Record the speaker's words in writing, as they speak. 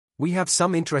We have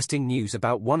some interesting news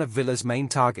about one of Villa's main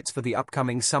targets for the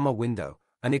upcoming summer window,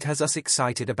 and it has us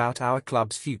excited about our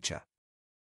club's future.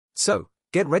 So,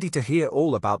 get ready to hear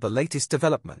all about the latest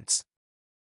developments.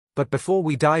 But before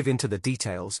we dive into the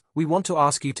details, we want to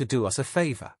ask you to do us a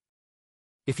favor.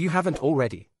 If you haven't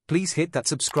already, please hit that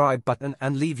subscribe button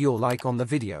and leave your like on the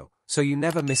video, so you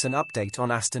never miss an update on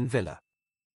Aston Villa.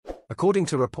 According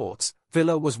to reports,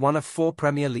 Villa was one of 4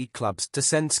 Premier League clubs to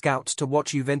send scouts to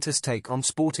watch Juventus take on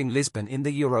Sporting Lisbon in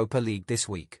the Europa League this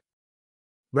week.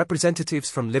 Representatives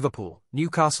from Liverpool,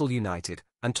 Newcastle United,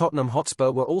 and Tottenham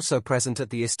Hotspur were also present at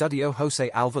the Estadio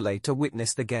José Alvalade to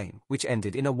witness the game, which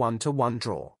ended in a 1-1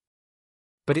 draw.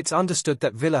 But it's understood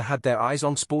that Villa had their eyes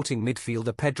on Sporting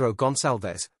midfielder Pedro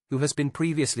Gonçalves, who has been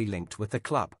previously linked with the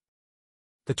club.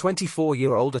 The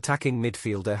 24-year-old attacking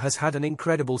midfielder has had an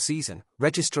incredible season,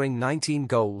 registering 19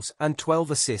 goals and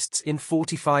 12 assists in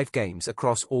 45 games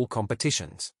across all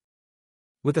competitions.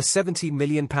 With a £70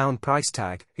 million price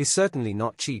tag, he's certainly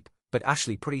not cheap, but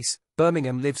Ashley Preece,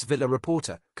 Birmingham Live's Villa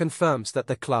reporter, confirms that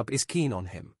the club is keen on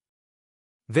him.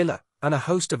 Villa, and a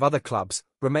host of other clubs,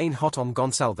 remain hot on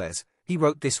Gonçalves. He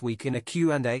wrote this week in a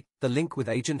Q&A, the link with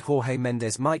agent Jorge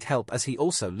Mendes might help as he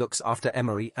also looks after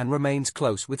Emery and remains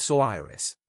close with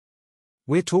Soares.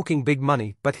 We're talking big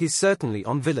money, but he's certainly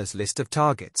on Villa's list of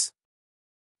targets.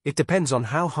 It depends on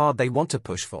how hard they want to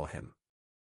push for him.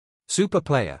 Super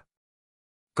player.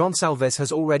 Gonçalves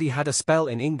has already had a spell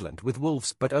in England with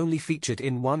Wolves but only featured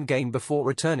in one game before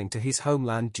returning to his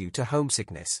homeland due to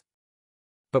homesickness.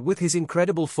 But with his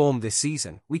incredible form this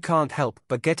season, we can't help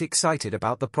but get excited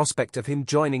about the prospect of him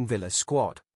joining Villa's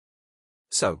squad.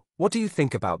 So, what do you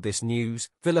think about this news,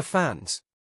 Villa fans?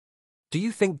 Do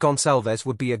you think Gonçalves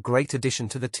would be a great addition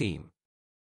to the team?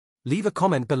 Leave a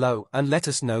comment below and let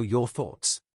us know your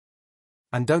thoughts.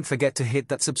 And don't forget to hit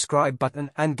that subscribe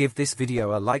button and give this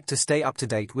video a like to stay up to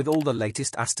date with all the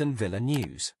latest Aston Villa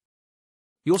news.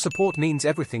 Your support means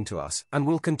everything to us, and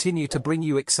we'll continue to bring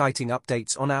you exciting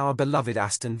updates on our beloved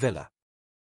Aston Villa.